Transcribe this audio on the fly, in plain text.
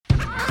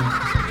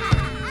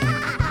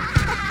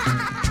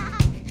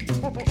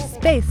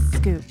Space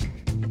Scoop.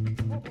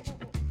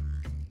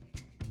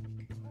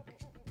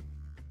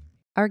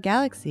 Our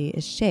galaxy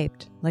is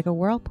shaped like a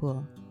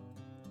whirlpool,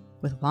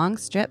 with long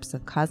strips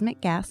of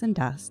cosmic gas and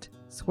dust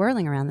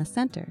swirling around the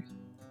center.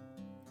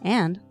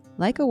 And,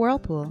 like a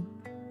whirlpool,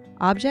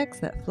 objects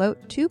that float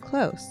too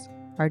close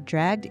are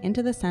dragged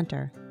into the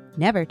center,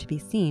 never to be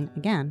seen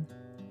again.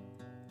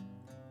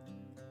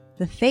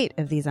 The fate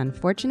of these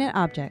unfortunate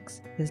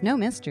objects is no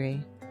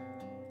mystery.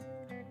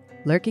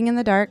 Lurking in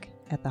the dark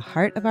at the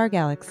heart of our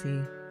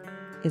galaxy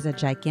is a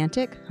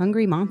gigantic,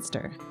 hungry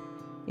monster,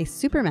 a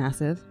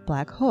supermassive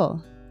black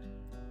hole.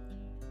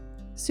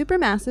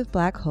 Supermassive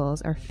black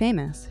holes are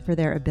famous for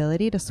their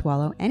ability to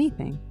swallow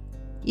anything,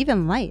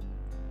 even light.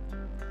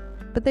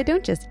 But they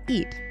don't just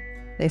eat,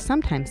 they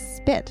sometimes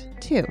spit,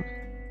 too.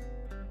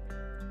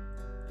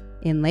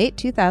 In late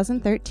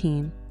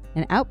 2013,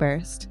 an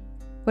outburst,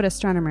 what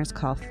astronomers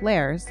call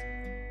flares,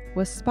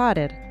 was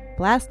spotted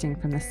blasting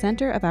from the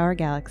center of our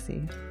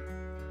galaxy.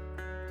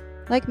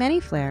 Like many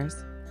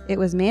flares, it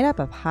was made up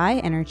of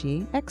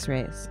high-energy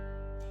X-rays.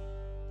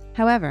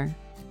 However,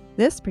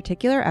 this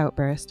particular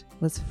outburst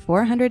was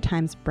 400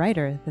 times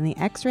brighter than the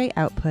X-ray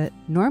output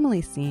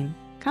normally seen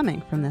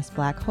coming from this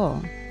black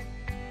hole.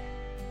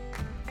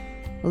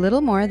 A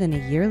little more than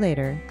a year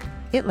later,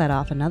 it let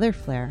off another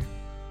flare.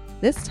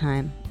 This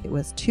time, it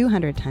was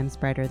 200 times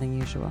brighter than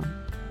usual.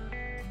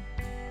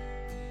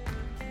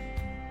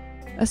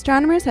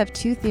 Astronomers have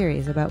two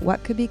theories about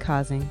what could be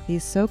causing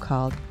these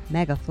so-called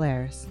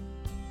megaflares.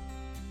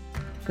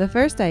 The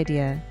first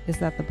idea is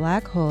that the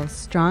black hole's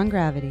strong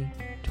gravity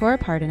tore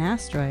apart an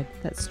asteroid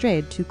that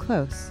strayed too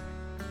close.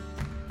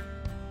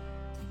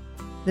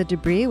 The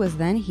debris was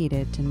then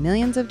heated to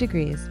millions of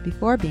degrees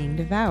before being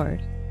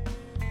devoured.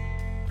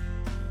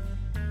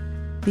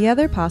 The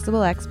other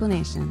possible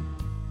explanation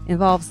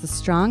involves the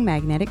strong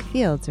magnetic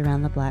fields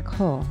around the black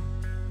hole.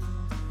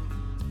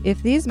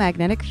 If these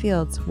magnetic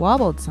fields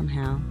wobbled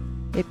somehow,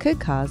 it could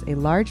cause a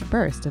large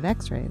burst of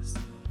X-rays.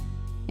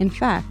 In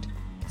fact,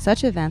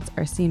 such events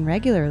are seen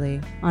regularly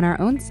on our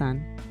own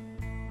sun.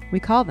 We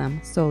call them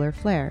solar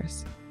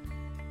flares.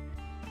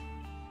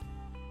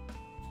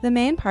 The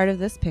main part of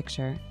this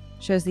picture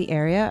shows the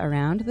area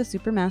around the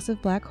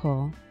supermassive black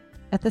hole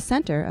at the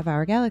center of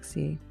our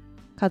galaxy,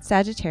 called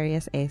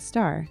Sagittarius A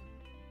star.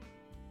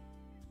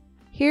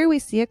 Here we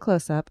see a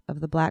close-up of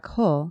the black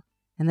hole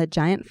and the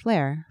giant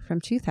flare from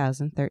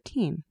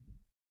 2013.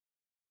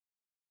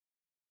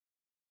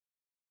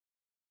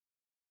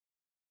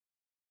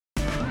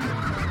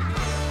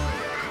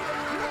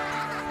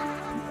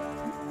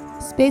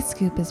 Space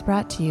Scoop is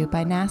brought to you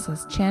by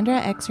NASA's Chandra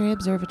X-ray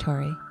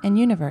Observatory and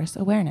Universe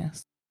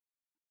Awareness.